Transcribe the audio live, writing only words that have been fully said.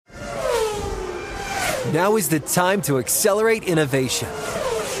Now is the time to accelerate innovation.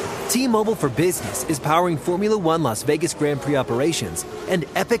 T-Mobile for Business is powering Formula One Las Vegas Grand Prix operations and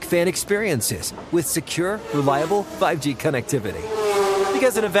epic fan experiences with secure, reliable 5G connectivity.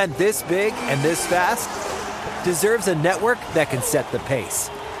 Because an event this big and this fast deserves a network that can set the pace.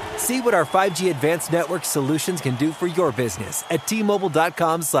 See what our 5G advanced network solutions can do for your business at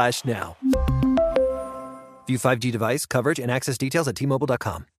T-Mobile.com/now. View 5G device coverage and access details at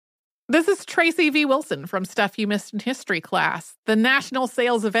T-Mobile.com. This is Tracy V. Wilson from Stuff You Missed in History class. The national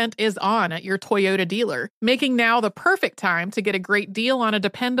sales event is on at your Toyota dealer, making now the perfect time to get a great deal on a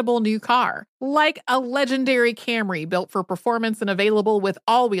dependable new car. Like a legendary Camry built for performance and available with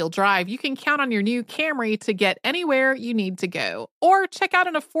all-wheel drive, you can count on your new Camry to get anywhere you need to go. Or check out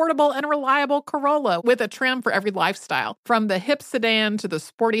an affordable and reliable Corolla with a trim for every lifestyle. From the hip sedan to the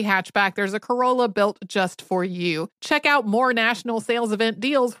sporty hatchback, there's a Corolla built just for you. Check out more national sales event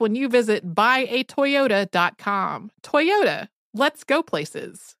deals when you visit buyatoyota.com. Toyota, let's go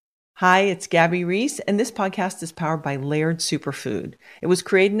places. Hi, it's Gabby Reese, and this podcast is powered by Laird Superfood. It was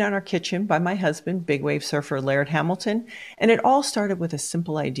created in our kitchen by my husband, big wave surfer Laird Hamilton, and it all started with a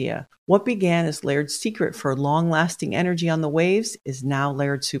simple idea. What began as Laird's secret for long-lasting energy on the waves is now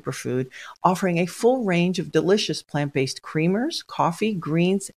Laird Superfood, offering a full range of delicious plant-based creamers, coffee,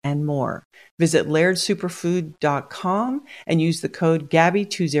 greens, and more. Visit lairdsuperfood.com and use the code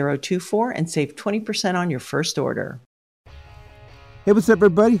GABBY2024 and save 20% on your first order. Hey, what's up,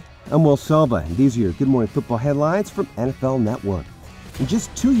 everybody? I'm Will Selva, and these are your Good Morning Football headlines from NFL Network. In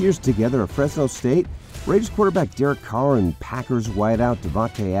just 2 years together at Fresno State, Raiders quarterback Derek Carr and Packers wideout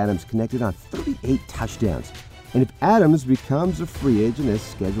Davante Adams connected on 38 touchdowns. And if Adams becomes a free agent as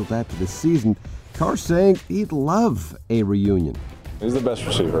scheduled after the season, Carr's saying he'd love a reunion. He's the best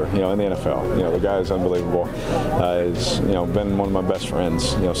receiver, in the NFL. The guy is unbelievable. He's, been one of my best friends,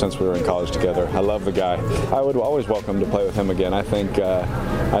 since we were in college together. I love the guy. I would always welcome to play with him again. I think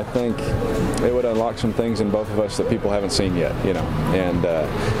it would unlock some things in both of us that people haven't seen yet, and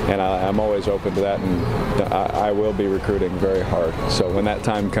I'm always open to that, and I will be recruiting very hard. So when that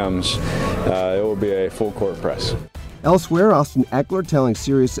time comes, it will be a full court press. Elsewhere, Austin Eckler telling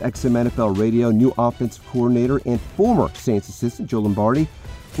Sirius XM NFL Radio new offensive coordinator and former Saints assistant Joe Lombardi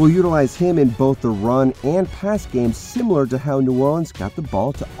will utilize him in both the run and pass game, similar to how New Orleans got the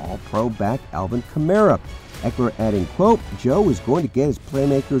ball to All-Pro back Alvin Kamara. Eckler adding, quote, Joe is going to get his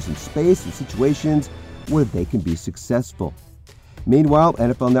playmakers in space and situations where they can be successful. Meanwhile,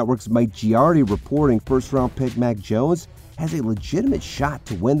 NFL Network's Mike Giardi reporting first-round pick Mac Jones has a legitimate shot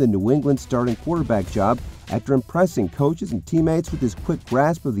to win the New England starting quarterback job after impressing coaches and teammates with his quick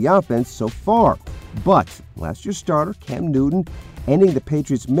grasp of the offense so far. But last year's starter, Cam Newton, ending the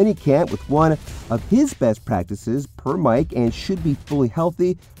Patriots minicamp with one of his best practices per Mike and should be fully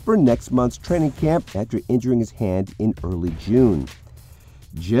healthy for next month's training camp after injuring his hand in early June.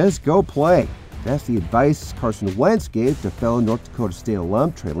 Just go play. That's the advice Carson Wentz gave to fellow North Dakota State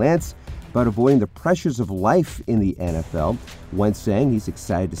alum Trey Lance about avoiding the pressures of life in the NFL. Wentz saying he's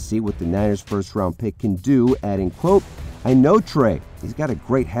excited to see what the Niners' first-round pick can do, adding, quote, I know Trey. He's got a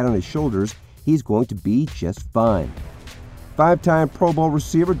great head on his shoulders. He's going to be just fine. Five-time Pro Bowl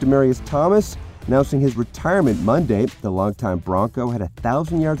receiver Demaryius Thomas announcing his retirement Monday. The longtime Bronco had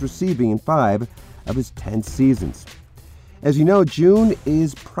 1,000 yards receiving in 5 of his 10 seasons. As you know, June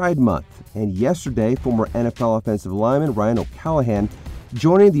is Pride Month, and yesterday, former NFL offensive lineman Ryan O'Callahan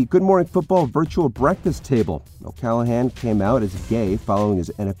joining the Good Morning Football virtual breakfast table. O'Callahan came out as gay following his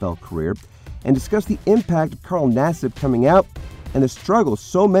NFL career and discussed the impact of Carl Nassib coming out and the struggle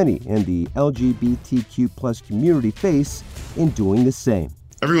so many in the LGBTQ plus community face in doing the same.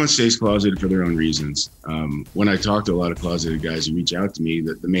 Everyone stays closeted for their own reasons. When I talk to a lot of closeted guys who reach out to me,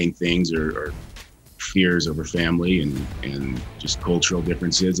 that the main things are fears over family and just cultural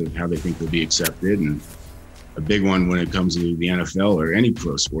differences of how they think they'll be accepted. And a big one when it comes to the NFL or any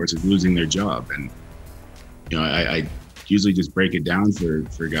pro sports is losing their job. And, I usually just break it down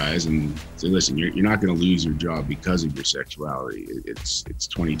for guys and say, listen, you're not going to lose your job because of your sexuality. It's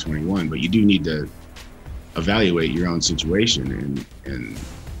 2021, but you do need to evaluate your own situation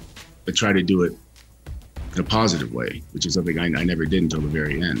but try to do it in a positive way, which is something I never did until the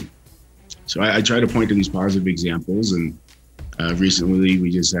very end. So I try to point to these positive examples, and recently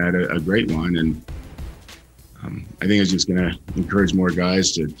we just had a great one, and I think it's just going to encourage more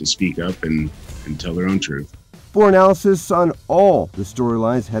guys to speak up and tell their own truth. For analysis on all the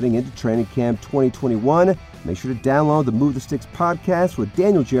storylines heading into training camp 2021, make sure to download the Move the Sticks podcast with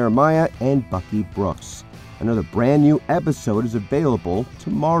Daniel Jeremiah and Bucky Brooks. Another brand new episode is available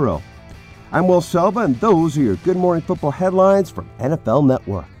tomorrow. I'm Will Selva, and those are your Good Morning Football headlines from NFL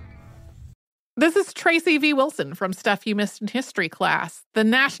Network. This is Tracy V. Wilson from Stuff You Missed in History class. The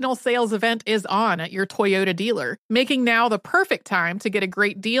national sales event is on at your Toyota dealer, making now the perfect time to get a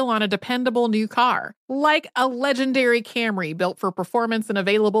great deal on a dependable new car. Like a legendary Camry built for performance and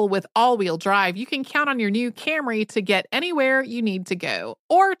available with all-wheel drive, you can count on your new Camry to get anywhere you need to go.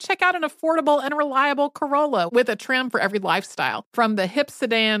 Or check out an affordable and reliable Corolla with a trim for every lifestyle. From the hip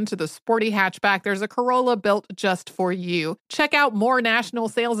sedan to the sporty hatchback, there's a Corolla built just for you. Check out more national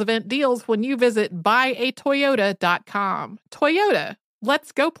sales event deals when you visit buyatoyota.com. Toyota,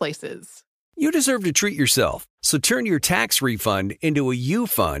 let's go places. You deserve to treat yourself, so turn your tax refund into a U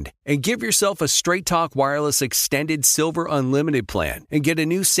fund and give yourself a Straight Talk Wireless Extended Silver Unlimited plan and get a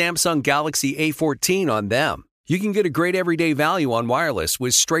new Samsung Galaxy A14 on them. You can get a great everyday value on wireless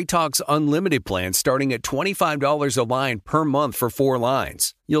with Straight Talk's Unlimited plan starting at $25 a line per month for 4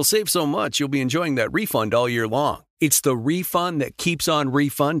 lines. You'll save so much you'll be enjoying that refund all year long. It's the refund that keeps on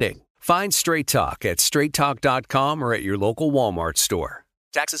refunding. Find Straight Talk at straighttalk.com or at your local Walmart store.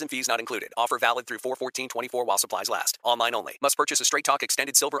 Taxes and fees not included. Offer valid through 4/14/24 while supplies last. Online only. Must purchase a Straight Talk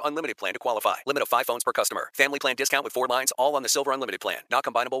Extended Silver Unlimited plan to qualify. Limit of 5 phones per customer. Family plan discount with 4 lines, all on the Silver Unlimited plan. Not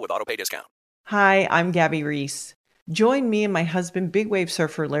combinable with auto-pay discount. Hi, I'm Gabby Reese. Join me and my husband, big wave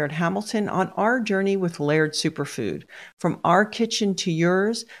surfer Laird Hamilton, on our journey with Laird Superfood. From our kitchen to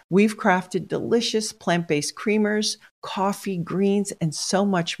yours, we've crafted delicious plant-based creamers, coffee, greens, and so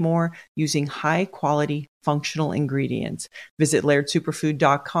much more using high-quality functional ingredients. Visit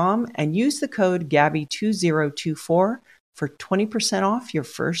lairdsuperfood.com and use the code GABBY2024 for 20% off your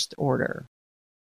first order.